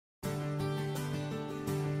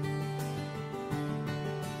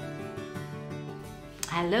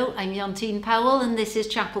Hello, I'm Jantien Powell and this is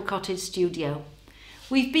Chapel Cottage Studio.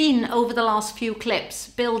 We've been, over the last few clips,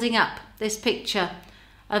 building up this picture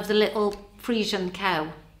of the little Frisian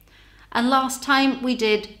cow. And last time we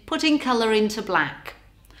did putting colour into black.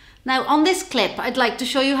 Now on this clip I'd like to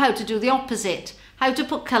show you how to do the opposite, how to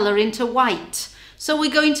put colour into white. So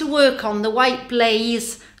we're going to work on the white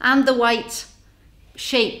blaze and the white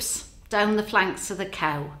shapes down the flanks of the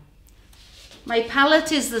cow. My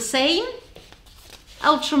palette is the same.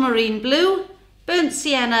 Ultramarine blue, burnt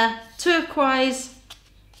sienna, turquoise,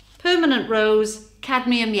 permanent rose,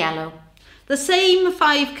 cadmium yellow. The same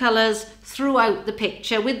 5 colours throughout the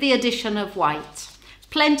picture with the addition of white.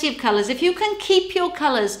 Plenty of colours. If you can keep your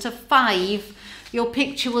colours to 5, your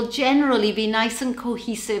picture will generally be nice and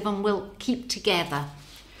cohesive and will keep together.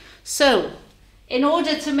 So, in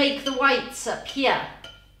order to make the whites up here,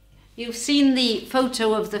 you've seen the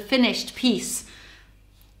photo of the finished piece.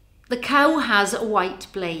 The cow has a white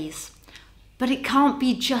blaze, but it can't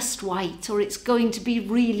be just white or it's going to be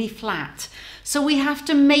really flat. So we have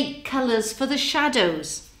to make colours for the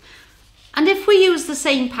shadows. And if we use the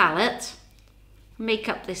same palette, make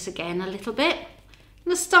up this again a little bit. I'm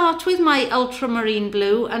going to start with my ultramarine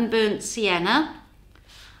blue and burnt sienna.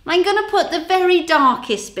 I'm going to put the very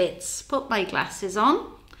darkest bits, put my glasses on.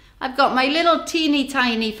 I've got my little teeny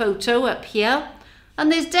tiny photo up here.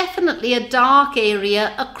 And there's definitely a dark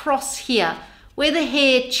area across here where the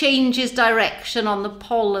hair changes direction on the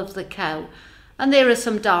poll of the cow. And there are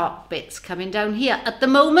some dark bits coming down here. At the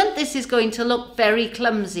moment, this is going to look very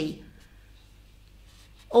clumsy.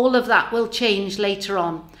 All of that will change later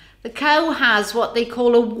on. The cow has what they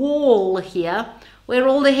call a wall here, where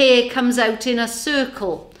all the hair comes out in a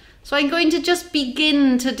circle. So I'm going to just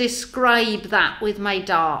begin to describe that with my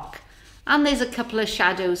dark. And there's a couple of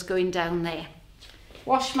shadows going down there.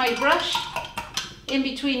 Wash my brush in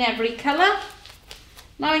between every colour.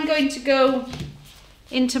 Now I'm going to go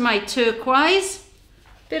into my turquoise,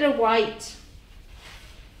 bit of white,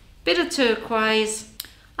 bit of turquoise,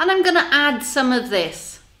 and I'm going to add some of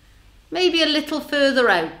this, maybe a little further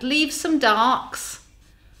out, leave some darks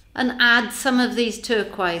and add some of these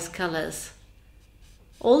turquoise colours.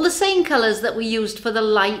 All the same colours that we used for the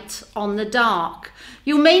light on the dark.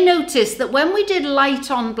 You may notice that when we did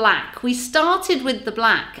light on black, we started with the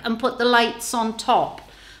black and put the lights on top.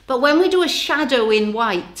 But when we do a shadow in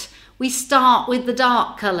white, we start with the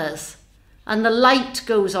dark colours and the light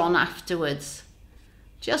goes on afterwards.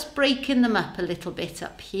 Just breaking them up a little bit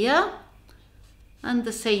up here and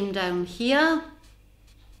the same down here.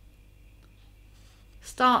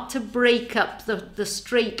 Start to break up the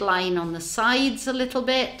straight line on the sides a little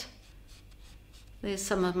bit. There's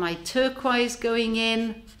some of my turquoise going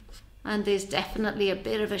in, and there's definitely a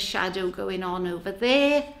bit of a shadow going on over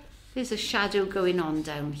there. There's a shadow going on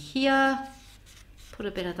down here. Put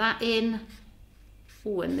a bit of that in.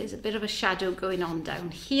 Oh, and there's a bit of a shadow going on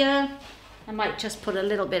down here. I might just put a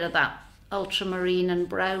little bit of that ultramarine and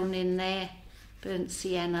brown in there. Burnt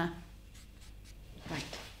sienna. Right.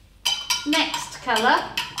 Next colour.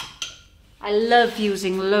 I love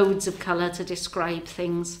using loads of colour to describe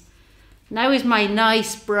things. Now is my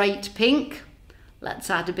nice bright pink. Let's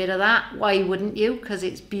add a bit of that. Why wouldn't you? Because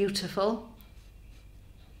it's beautiful.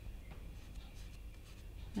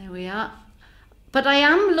 There we are. But I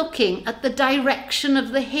am looking at the direction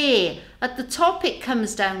of the hair. At the top it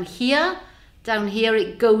comes down here. Down here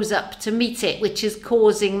it goes up to meet it, which is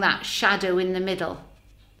causing that shadow in the middle.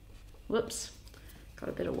 Whoops. Got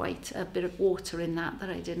a bit of white, a bit of water in that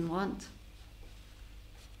I didn't want.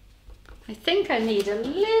 I think I need a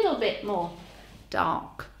little bit more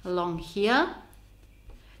dark along here.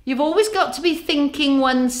 You've always got to be thinking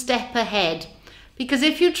one step ahead, because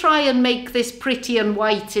if you try and make this pretty and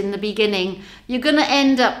white in the beginning, you're going to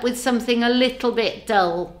end up with something a little bit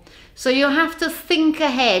dull. So you have to think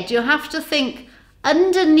ahead. You have to think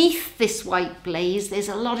underneath this white blaze, there's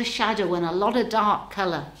a lot of shadow and a lot of dark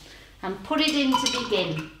colour, and put it in to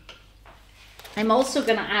begin. I'm also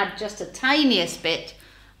going to add just a tiniest bit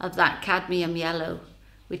of that cadmium yellow,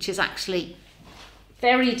 which is actually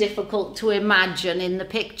very difficult to imagine in the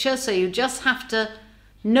picture, so you just have to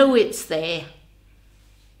know it's there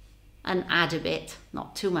and add a bit,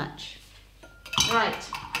 not too much. Right.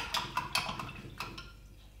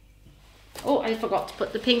 Oh, I forgot to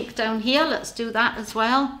put the pink down here. Let's do that as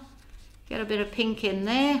well. Get a bit of pink in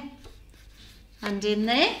there and in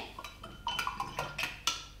there.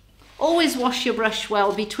 Always wash your brush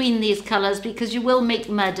well between these colours because you will make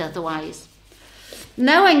mud otherwise.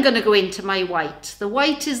 Now I'm going to go into my white. The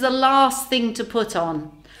white is the last thing to put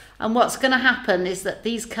on. And what's going to happen is that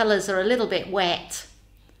these colours are a little bit wet.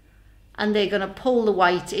 and they're going to pull the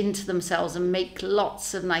white into themselves and make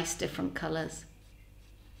lots of nice different colours.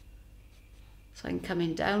 So I'm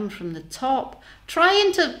coming down from the top,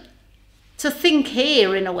 trying to think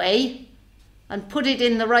here in a way and put it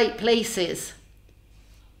in the right places.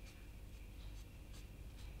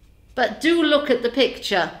 But do look at the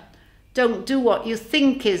picture. Don't do what you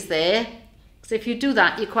think is there, because if you do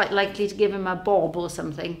that, you're quite likely to give him a bob or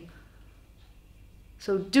something.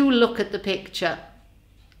 So do look at the picture.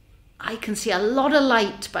 I can see a lot of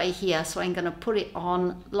light by here, so I'm going to put it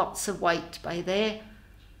on, lots of white by there.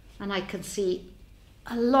 And I can see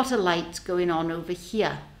a lot of light going on over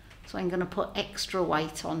here, so I'm going to put extra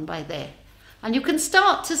white on by there. And you can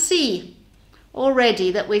start to see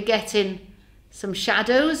already that we're getting some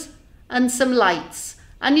shadows and some lights,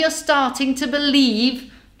 and you're starting to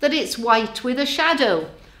believe that it's white with a shadow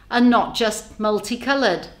and not just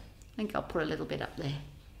multicoloured. I think I'll put a little bit up there.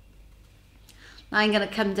 Now I'm going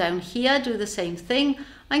to come down here, do the same thing.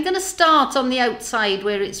 I'm going to start on the outside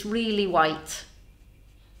where it's really white.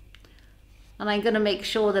 And I'm going to make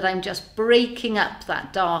sure that I'm just breaking up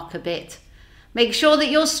that dark a bit. Make sure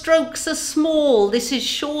that your strokes are small. This is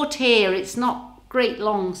short hair, it's not great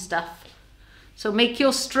long stuff. So make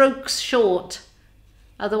your strokes short,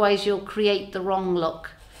 otherwise you'll create the wrong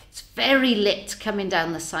look. It's very lit coming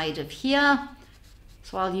down the side of here.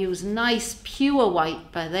 So I'll use nice pure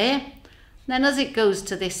white by there. Then as it goes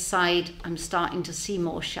to this side, I'm starting to see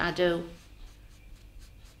more shadow.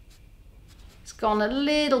 It's gone a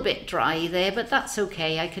little bit dry there, but that's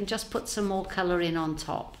okay. I can just put some more colour in on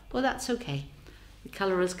top. Well, that's okay. The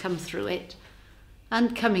colour has come through it.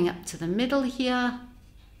 And coming up to the middle here,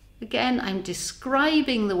 again, I'm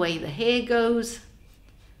describing the way the hair goes.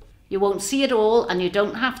 You won't see it all, and you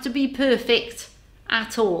don't have to be perfect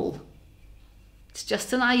at all. It's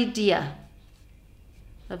just an idea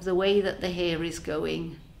of the way that the hair is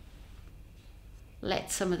going.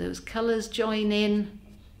 Let some of those colours join in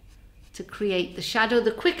to create the shadow.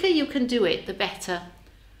 The quicker you can do it, the better,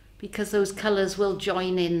 because those colours will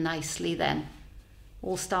join in nicely then.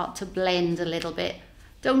 All start to blend a little bit.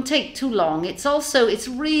 Don't take too long. It's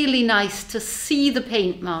really nice to see the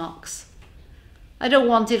paint marks. I don't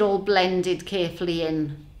want it all blended carefully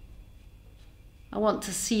in. I want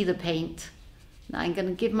to see the paint. Now I'm going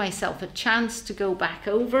to give myself a chance to go back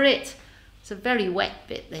over it. It's a very wet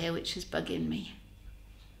bit there, which is bugging me.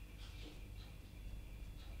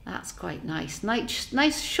 That's quite nice.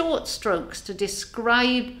 Nice short strokes to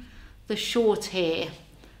describe the short hair.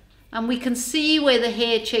 And we can see where the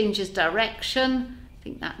hair changes direction. I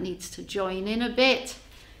think that needs to join in a bit.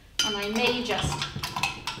 And I may just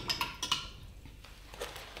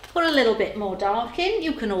put a little bit more dark in.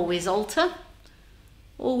 You can always alter.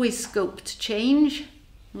 Always scope to change.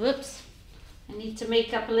 Whoops. I need to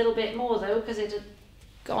make up a little bit more though, because it had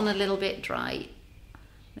gone a little bit dry.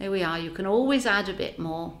 There we are. You can always add a bit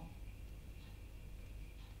more.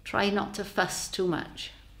 Try not to fuss too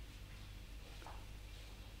much.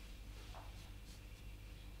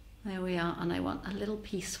 There we are. And I want a little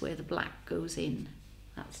piece where the black goes in.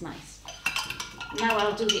 That's nice. Now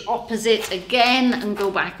I'll do the opposite again and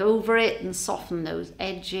go back over it and soften those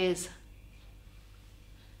edges.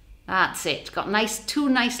 That's it. Got two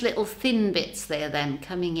nice little thin bits there then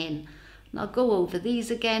coming in. And I'll go over these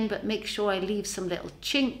again, but make sure I leave some little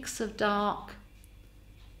chinks of dark.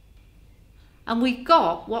 And we've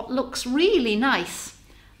got what looks really nice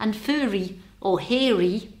and furry or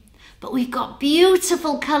hairy, but we've got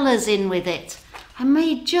beautiful colours in with it. I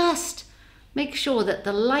may just make sure that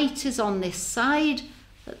the light is on this side,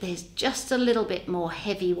 that there's just a little bit more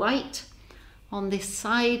heavy white on this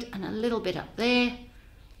side and a little bit up there.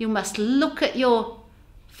 You must look at your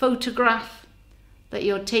photograph that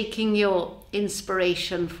you're taking your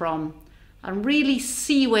inspiration from and really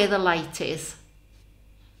see where the light is.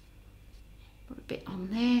 Put a bit on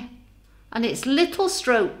there. And it's little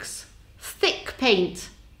strokes, thick paint.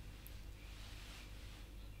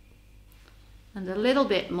 And a little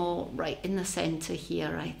bit more right in the centre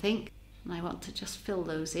here, I think. And I want to just fill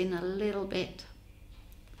those in a little bit.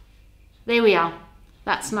 There we are.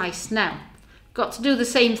 That's nice. Now, got to do the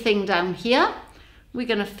same thing down here. We're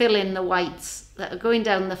going to fill in the whites that are going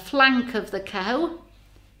down the flank of the cow.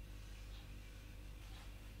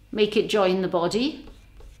 Make it join the body.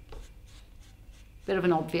 Bit of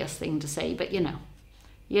an obvious thing to say, but you know,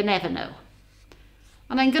 you never know.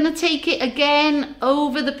 And I'm going to take it again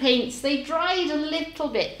over the paints. They dried a little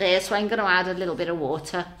bit there, so I'm going to add a little bit of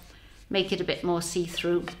water. Make it a bit more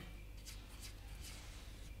see-through.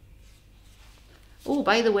 Oh,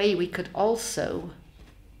 by the way, we could also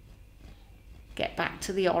get back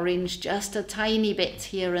to the orange just a tiny bit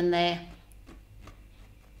here and there.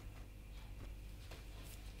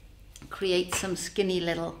 create some skinny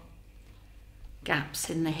little gaps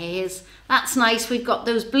in the hairs. That's nice. We've got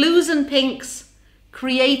those blues and pinks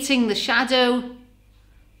creating the shadow.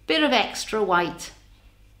 Bit of extra white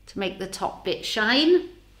to make the top bit shine.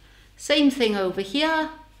 Same thing over here.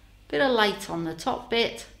 Bit of light on the top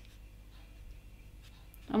bit.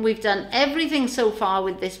 And we've done everything so far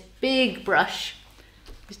with this big brush.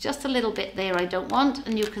 There's just a little bit there I don't want,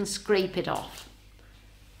 and you can scrape it off.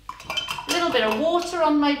 A little bit of water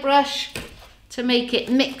on my brush to make it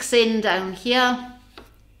mix in down here,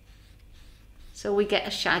 so we get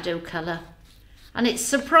a shadow colour. And it's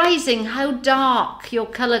surprising how dark your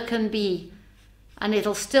colour can be, and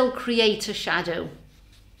it'll still create a shadow.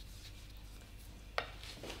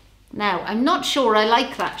 Now, I'm not sure I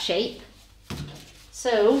like that shape,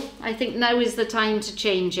 so I think now is the time to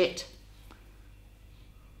change it.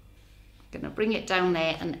 I'm going to bring it down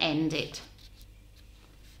there and end it.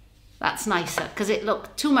 That's nicer because it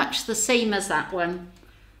looked too much the same as that one.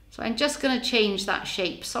 So I'm just going to change that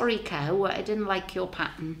shape. Sorry, cow, I didn't like your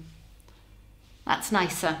pattern. That's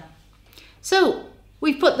nicer. So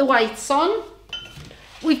we've put the whites on.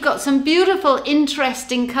 We've got some beautiful,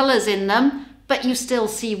 interesting colours in them, but you still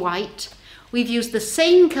see white. We've used the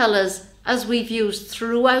same colours as we've used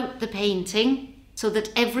throughout the painting, so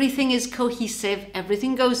that everything is cohesive,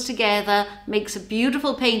 everything goes together, makes a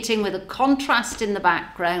beautiful painting with a contrast in the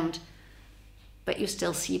background. But you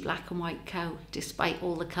still see black and white cow despite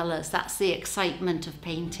all the colours. That's the excitement of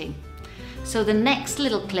painting. So the next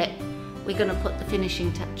little clip, we're going to put the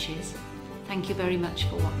finishing touches. Thank you very much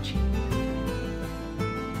for watching.